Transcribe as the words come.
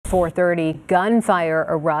4:30, gunfire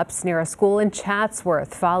erupts near a school in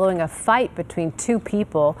Chatsworth following a fight between two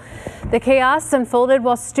people. The chaos unfolded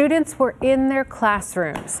while students were in their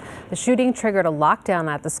classrooms. The shooting triggered a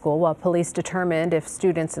lockdown at the school while police determined if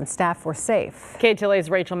students and staff were safe. KTLA's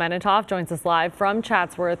Rachel Menitoff joins us live from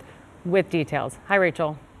Chatsworth with details. Hi,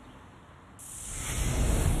 Rachel.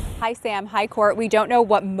 Hi, Sam. Hi, Court. We don't know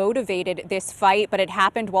what motivated this fight, but it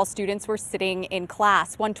happened while students were sitting in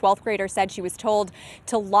class. One 12th grader said she was told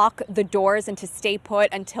to lock the doors and to stay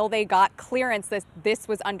put until they got clearance that this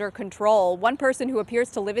was under control. One person who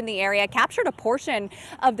appears to live in the area captured a portion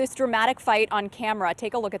of this dramatic fight on camera.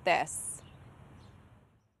 Take a look at this.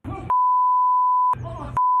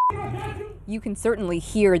 You can certainly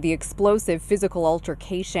hear the explosive physical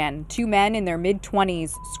altercation. Two men in their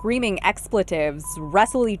mid-20s screaming expletives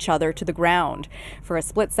wrestle each other to the ground. For a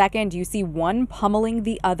split second, you see one pummeling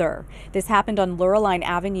the other. This happened on Loreline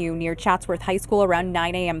Avenue near Chatsworth High School around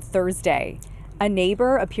 9 a.m. Thursday. A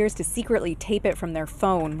neighbor appears to secretly tape it from their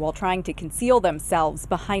phone while trying to conceal themselves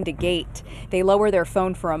behind a gate. They lower their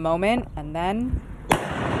phone for a moment and then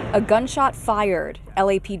a gunshot fired.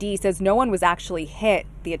 LAPD says no one was actually hit.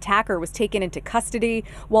 The attacker was taken into custody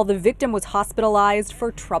while the victim was hospitalized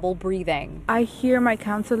for trouble breathing. I hear my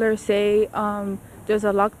counselor say, there's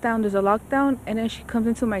a lockdown, and then she comes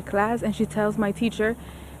into my class and she tells my teacher,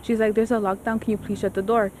 she's like, there's a lockdown, can you please shut the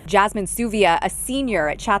door? Jasmine Suvia, a senior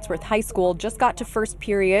at Chatsworth High School, just got to first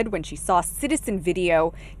period when she saw citizen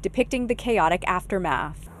video depicting the chaotic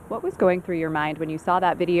aftermath. What was going through your mind when you saw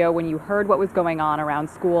that video, when you heard what was going on around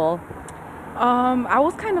school? I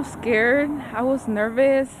was kind of scared. I was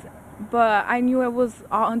nervous, but I knew it was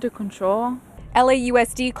all under control.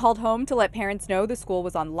 LAUSD called home to let parents know the school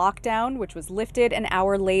was on lockdown, which was lifted an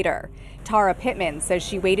hour later. Tara Pittman says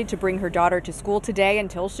she waited to bring her daughter to school today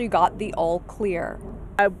until she got the all clear.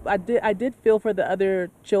 I did feel for the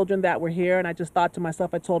other children that were here, and I just thought to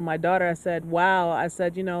myself, I told my daughter, I said, wow, I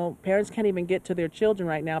said, you know, parents can't even get to their children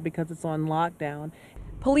right now because it's on lockdown.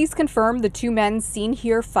 Police confirm the two men seen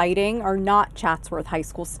here fighting are not Chatsworth High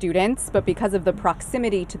School students, but because of the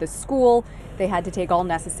proximity to the school, they had to take all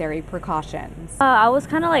necessary precautions. I was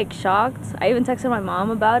kind of like shocked. I even texted my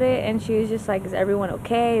mom about it, and she was just like, is everyone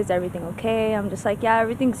okay? Is everything okay? I'm just like, yeah,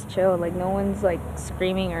 everything's chill. Like, no one's like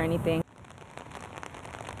screaming or anything.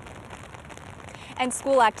 And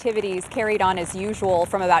school activities carried on as usual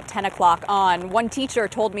from about 10 o'clock on. One teacher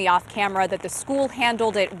told me off camera that the school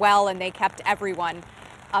handled it well and they kept everyone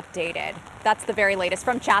updated. That's the very latest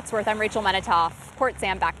from Chatsworth. I'm Rachel Menitoff. Court,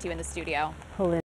 Sam, back to you in the studio.